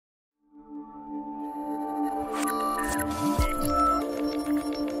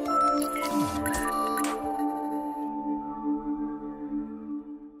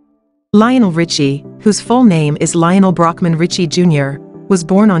Lionel Richie, whose full name is Lionel Brockman Richie Jr., was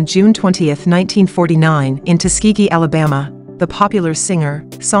born on June 20, 1949, in Tuskegee, Alabama. The popular singer,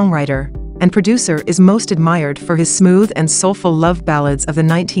 songwriter, and producer is most admired for his smooth and soulful love ballads of the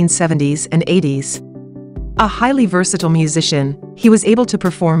 1970s and 80s. A highly versatile musician, he was able to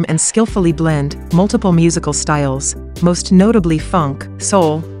perform and skillfully blend multiple musical styles, most notably funk,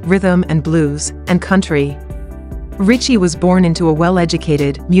 soul, rhythm and blues, and country. Richie was born into a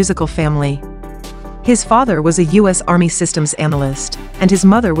well-educated, musical family. His father was a U.S. Army systems analyst, and his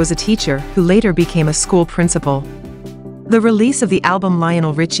mother was a teacher who later became a school principal. The release of the album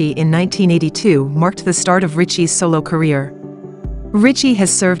Lionel Richie in 1982 marked the start of Richie's solo career. Richie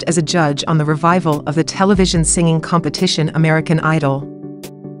has served as a judge on the revival of the television singing competition American Idol.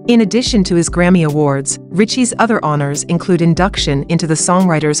 In addition to his Grammy Awards, Richie's other honors include induction into the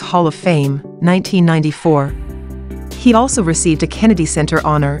Songwriters Hall of Fame, 1994. He also received a Kennedy Center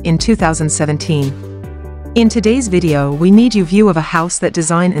honor in 2017. In today's video, we need you view of a house that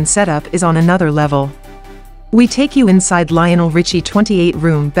design and setup is on another level. We take you inside Lionel Richie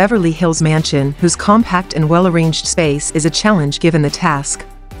 28-room Beverly Hills mansion, whose compact and well-arranged space is a challenge given the task.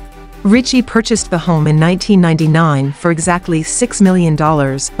 Richie purchased the home in 1999 for exactly $6 million,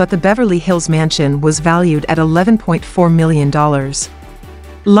 but the Beverly Hills mansion was valued at $11.4 million.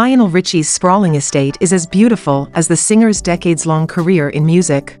 Lionel Richie's sprawling estate is as beautiful as the singer's decades-long career in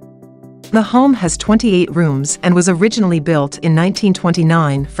music. The home has 28 rooms and was originally built in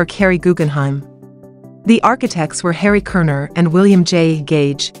 1929 for Cary Guggenheim. The architects were Harry Kerner and William J.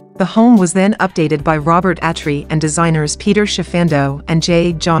 Gage. The home was then updated by Robert Attry and designers Peter Schifando and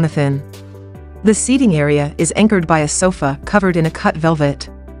J. Jonathan. The seating area is anchored by a sofa covered in a cut velvet.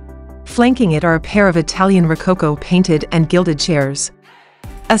 Flanking it are a pair of Italian Rococo painted and gilded chairs.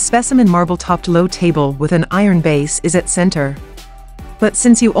 A specimen marble-topped low table with an iron base is at center. "But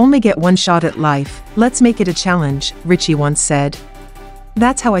since you only get one shot at life, let's make it a challenge," Richie once said.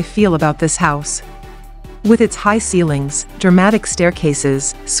 That's how I feel about this house. With its high ceilings, dramatic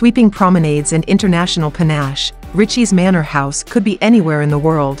staircases, sweeping promenades and international panache, Richie's manor house could be anywhere in the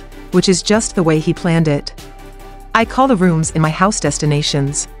world, which is just the way he planned it. I call the rooms in my house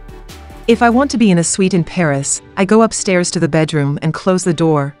destinations. If I want to be in a suite in Paris, I go upstairs to the bedroom and close the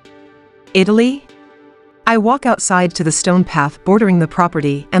door. Italy? I walk outside to the stone path bordering the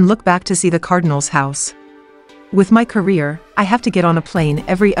property and look back to see the Cardinal's house. With my career, I have to get on a plane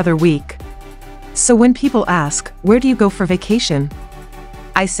every other week. So when people ask, where do you go for vacation?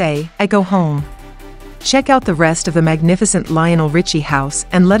 I say, I go home. Check out the rest of the magnificent Lionel Richie house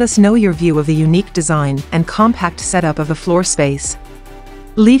and let us know your view of the unique design and compact setup of the floor space.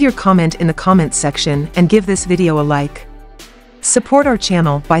 Leave your comment in the comments section and give this video a like. Support our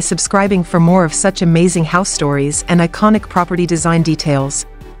channel by subscribing for more of such amazing house stories and iconic property design details.